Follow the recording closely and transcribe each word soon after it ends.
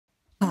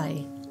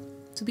Hi.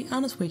 To be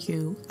honest with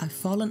you, I've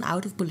fallen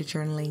out of bullet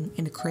journaling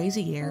in the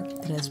crazy year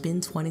that has been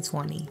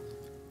 2020.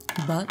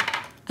 But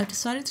I've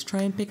decided to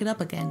try and pick it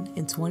up again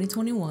in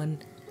 2021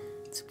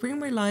 to bring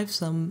my life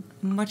some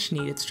much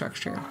needed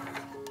structure.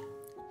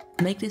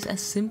 To make this as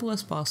simple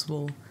as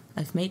possible,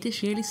 I've made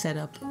this yearly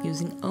setup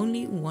using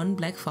only one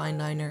black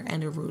fineliner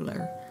and a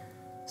ruler.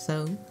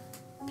 So,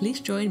 please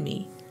join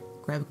me,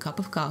 grab a cup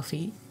of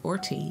coffee or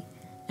tea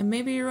and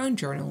maybe your own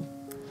journal,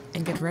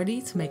 and get ready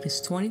to make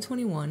this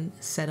 2021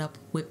 setup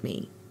with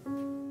me.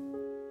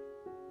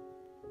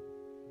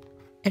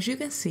 As you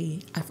can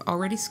see, I've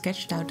already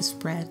sketched out the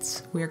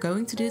spreads we are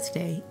going to do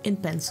today in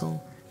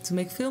pencil to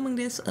make filming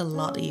this a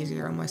lot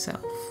easier on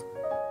myself.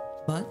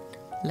 But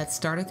let's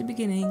start at the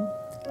beginning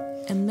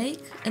and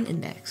make an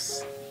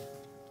index.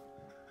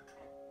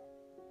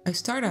 I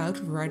start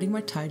out writing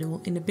my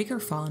title in a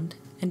bigger font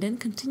and then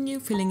continue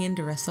filling in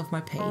the rest of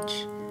my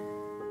page.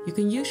 You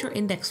can use your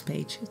index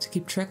page to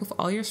keep track of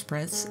all your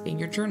spreads in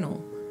your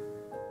journal.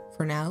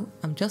 For now,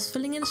 I'm just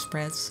filling in the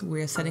spreads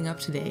we are setting up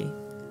today.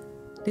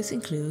 This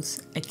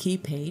includes a key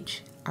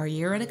page, our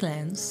year at a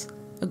glance,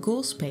 a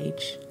goals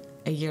page,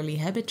 a yearly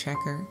habit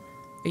tracker,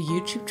 a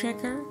YouTube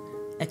tracker,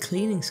 a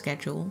cleaning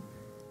schedule,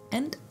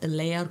 and a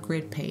layout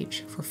grid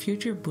page for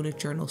future bullet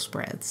journal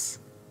spreads.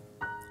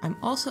 I'm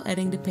also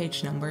adding the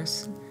page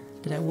numbers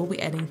that I will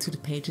be adding to the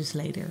pages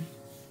later.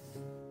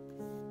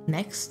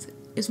 Next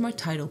is my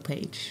title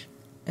page.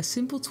 A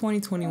simple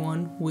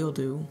 2021 will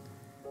do.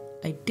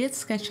 I did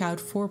sketch out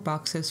 4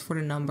 boxes for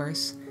the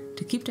numbers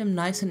to keep them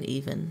nice and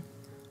even.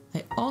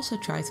 I also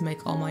tried to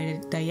make all my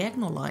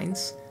diagonal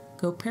lines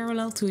go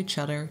parallel to each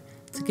other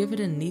to give it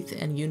a neat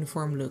and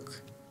uniform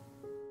look.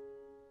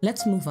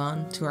 Let's move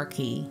on to our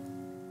key.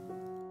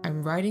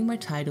 I'm writing my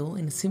title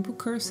in a simple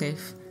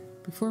cursive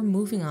before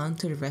moving on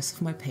to the rest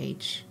of my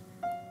page.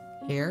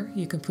 Here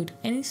you can put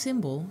any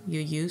symbol you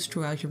use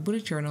throughout your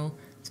bullet journal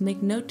to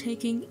make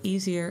note-taking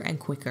easier and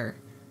quicker.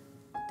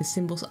 The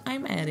symbols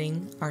I'm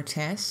adding are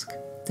task,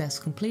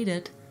 task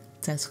completed,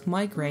 task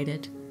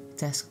migrated,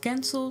 task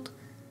cancelled,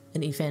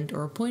 an event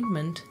or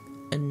appointment,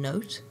 a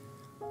note,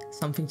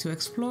 something to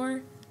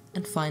explore,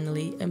 and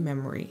finally a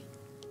memory.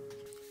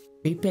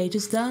 3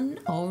 pages done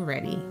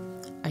already.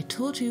 I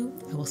told you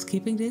I was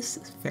keeping this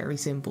very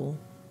simple.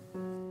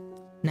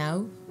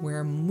 Now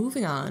we're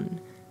moving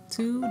on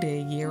to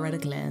the year at a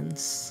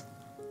glance.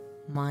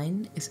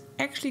 Mine is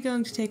actually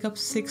going to take up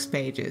 6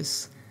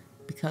 pages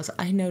because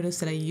I noticed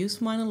that I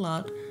used mine a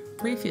lot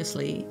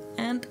previously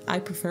and I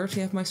prefer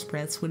to have my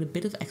spreads with a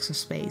bit of extra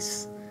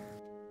space.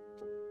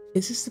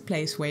 This is the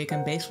place where you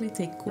can basically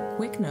take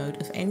quick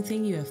note of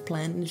anything you have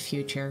planned in the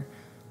future.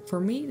 For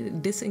me,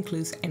 this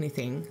includes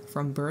anything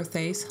from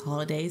birthdays,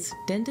 holidays,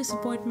 dentist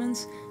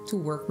appointments to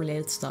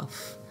work-related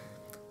stuff.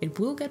 It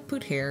will get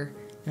put here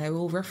and I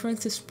will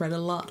reference this spread a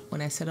lot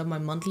when I set up my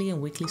monthly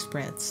and weekly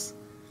spreads.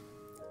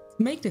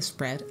 To make this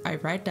spread, I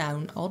write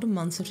down all the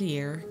months of the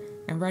year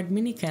and write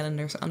mini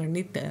calendars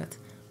underneath that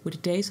with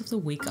the days of the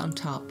week on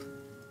top.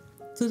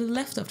 To the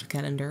left of the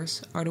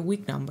calendars are the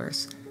week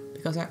numbers,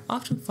 because I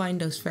often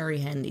find those very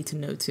handy to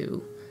know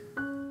too.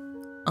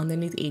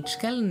 Underneath each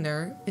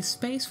calendar is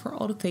space for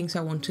all the things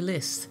I want to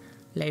list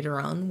later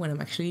on when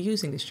I'm actually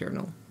using this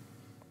journal.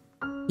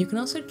 You can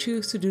also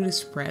choose to do the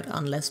spread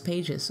on less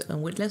pages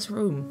and with less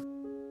room.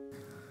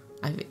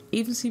 I've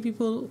even seen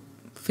people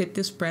fit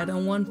this spread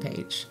on 1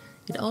 page.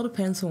 It all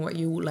depends on what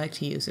you would like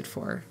to use it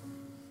for.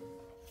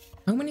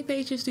 How many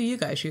pages do you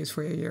guys use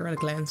for your year at a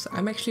glance?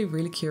 I'm actually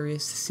really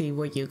curious to see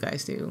what you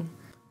guys do.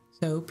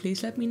 So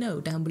please let me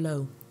know down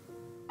below.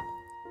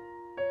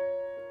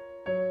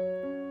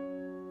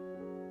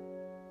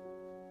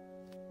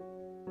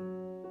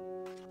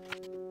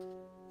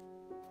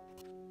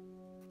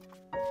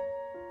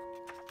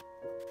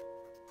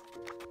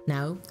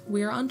 Now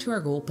we are on to our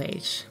goal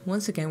page.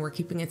 Once again we're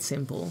keeping it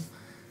simple.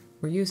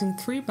 We're using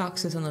 3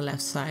 boxes on the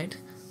left side,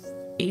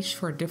 each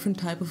for a different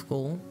type of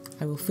goal.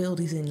 I will fill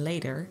these in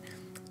later.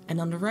 And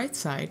on the right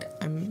side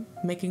I'm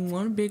making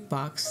 1 big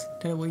box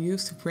that I will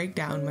use to break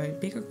down my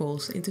bigger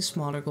goals into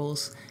smaller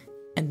goals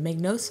and make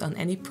notes on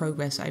any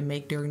progress I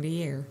make during the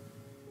year.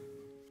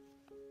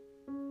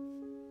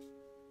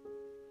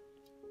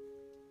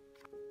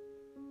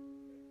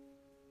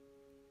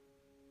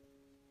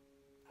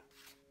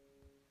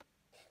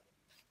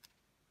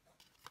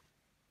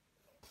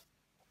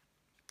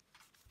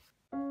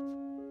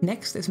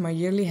 Next is my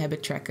yearly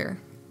habit tracker.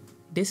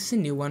 This is a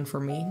new one for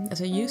me,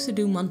 as I used to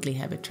do monthly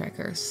habit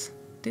trackers.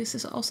 This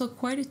is also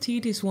quite a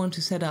tedious one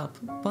to set up,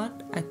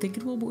 but I think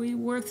it will be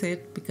worth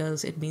it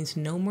because it means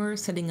no more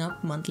setting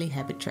up monthly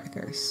habit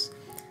trackers.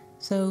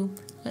 So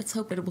let's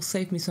hope that it will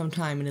save me some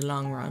time in the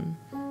long run.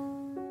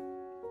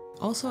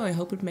 Also, I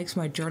hope it makes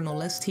my journal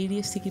less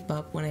tedious to keep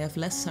up when I have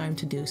less time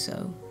to do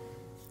so.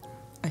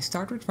 I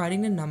start with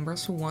writing the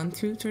numbers 1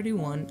 through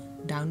 31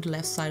 down the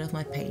left side of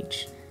my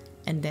page,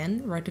 and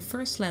then write the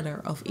first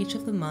letter of each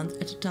of the months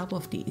at the top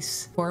of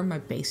these for my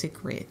basic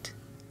grid.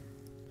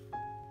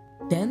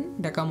 Then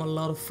there come a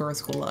lot of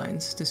vertical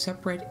lines to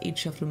separate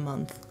each of the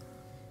months.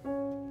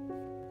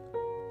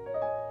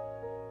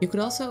 You could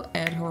also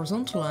add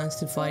horizontal lines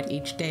to divide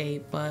each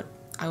day, but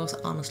I was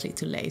honestly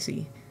too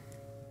lazy.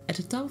 At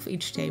the top of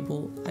each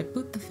table, I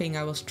put the thing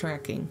I was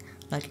tracking,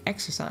 like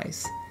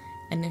exercise,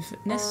 and if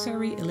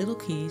necessary a little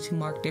key to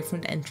mark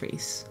different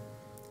entries.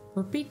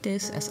 Repeat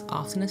this as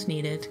often as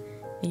needed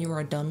and you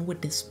are done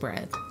with this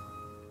spread.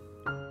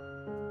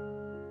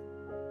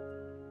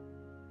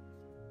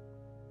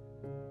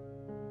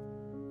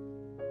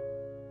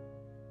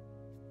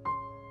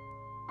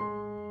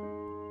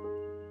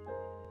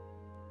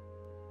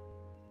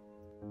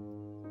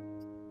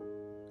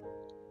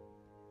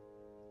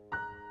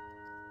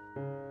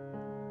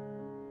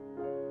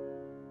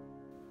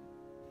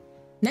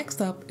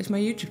 Next up is my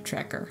YouTube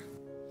tracker,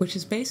 which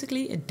is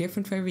basically a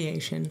different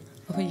variation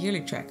of a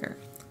yearly tracker,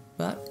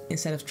 but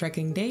instead of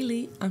tracking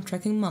daily, I'm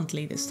tracking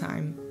monthly this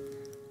time.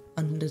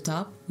 On the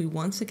top, we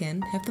once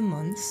again have the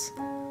months,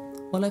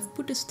 while I've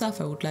put the stuff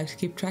I would like to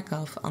keep track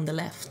of on the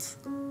left.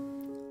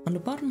 On the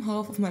bottom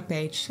half of my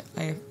page,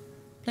 I have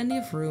plenty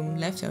of room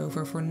left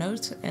over for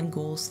notes and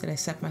goals that I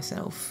set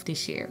myself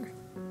this year.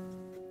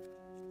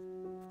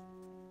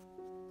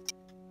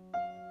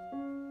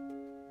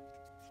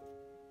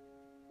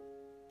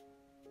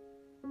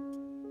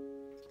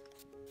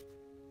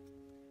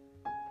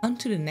 On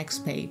to the next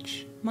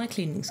page, my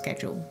cleaning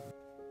schedule.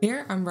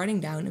 Here I'm writing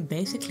down a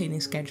basic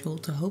cleaning schedule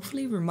to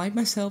hopefully remind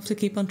myself to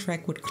keep on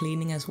track with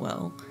cleaning as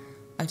well.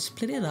 I've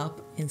split it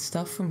up in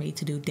stuff for me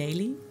to do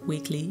daily,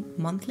 weekly,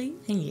 monthly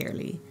and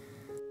yearly.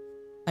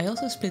 I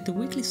also split the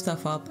weekly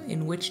stuff up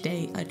in which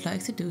day I'd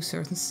like to do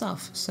certain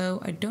stuff,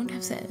 so I don't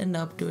have to end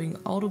up doing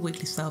all the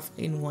weekly stuff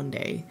in one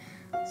day.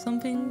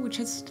 Something which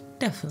has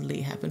definitely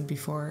happened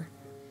before.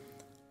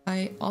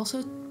 I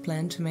also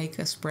plan to make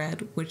a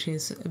spread which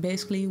is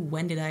basically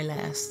when did I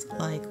last,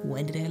 like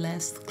when did I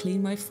last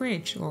clean my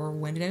fridge or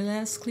when did I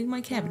last clean my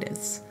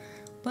cabinets.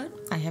 But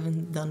I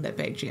haven't done that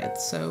page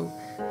yet, so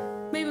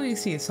maybe we'll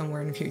see it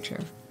somewhere in the future.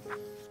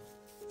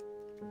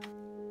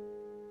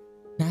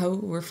 Now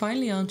we're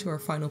finally on to our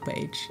final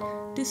page.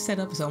 This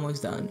setup is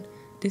almost done.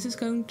 This is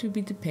going to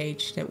be the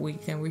page that we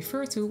can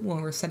refer to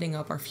when we're setting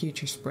up our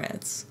future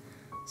spreads.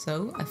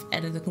 So I've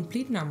added a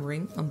complete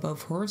numbering on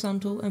both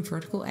horizontal and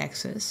vertical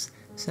axes,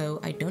 so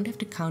I don't have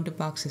to count the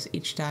boxes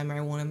each time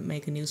I want to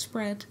make a new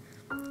spread.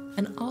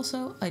 And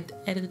also I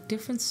added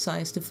different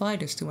size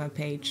dividers to my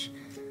page.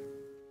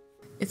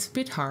 It's a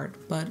bit hard,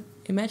 but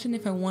imagine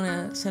if I want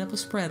to set up a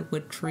spread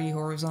with 3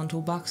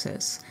 horizontal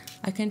boxes.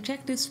 I can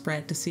check this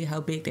spread to see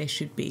how big they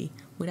should be,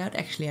 without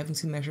actually having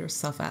to measure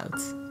stuff out.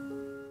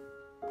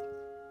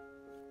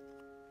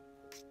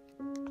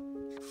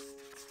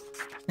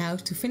 Now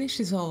to finish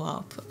this all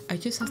up, I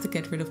just have to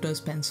get rid of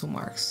those pencil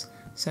marks.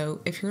 So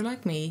if you're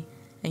like me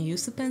and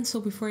use the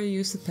pencil before you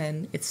use the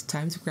pen, it's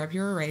time to grab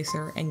your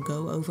eraser and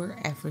go over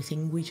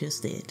everything we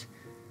just did.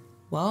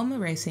 While I'm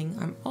erasing,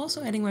 I'm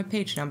also adding my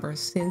page numbers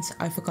since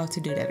I forgot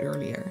to do that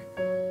earlier.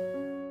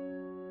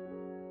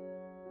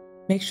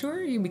 Make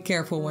sure you be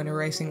careful when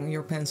erasing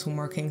your pencil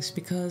markings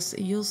because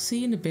you'll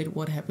see in a bit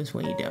what happens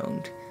when you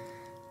don't.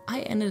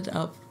 I ended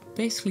up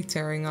basically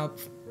tearing up,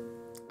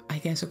 I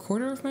guess, a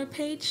quarter of my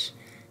page.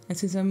 And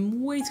since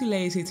I'm way too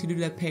lazy to do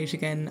that page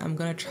again, I'm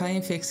gonna try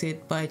and fix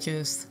it by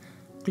just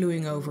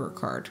gluing over a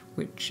card,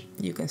 which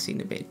you can see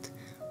in a bit.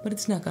 But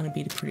it's not gonna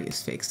be the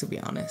prettiest fix, to be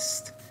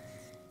honest.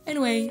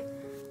 Anyway,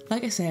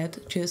 like I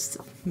said, just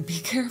be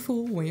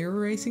careful when you're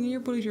erasing in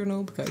your bullet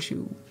journal because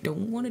you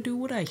don't want to do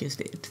what I just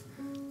did.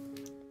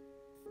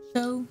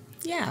 So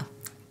yeah,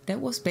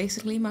 that was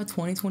basically my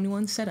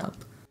 2021 setup.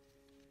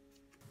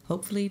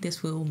 Hopefully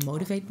this will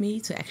motivate me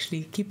to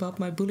actually keep up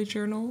my bullet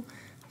journal.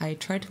 I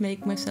try to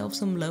make myself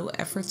some low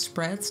effort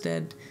spreads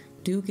that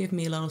do give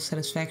me a lot of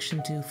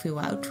satisfaction to fill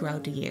out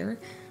throughout the year,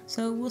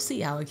 so we'll see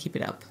how I keep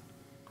it up.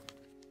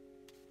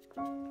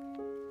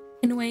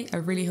 Anyway, I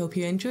really hope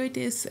you enjoyed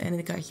this and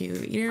it got you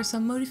either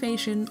some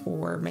motivation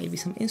or maybe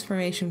some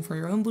inspiration for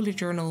your own bullet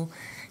journal,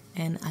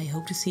 and I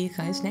hope to see you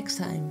guys next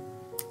time.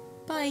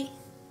 Bye!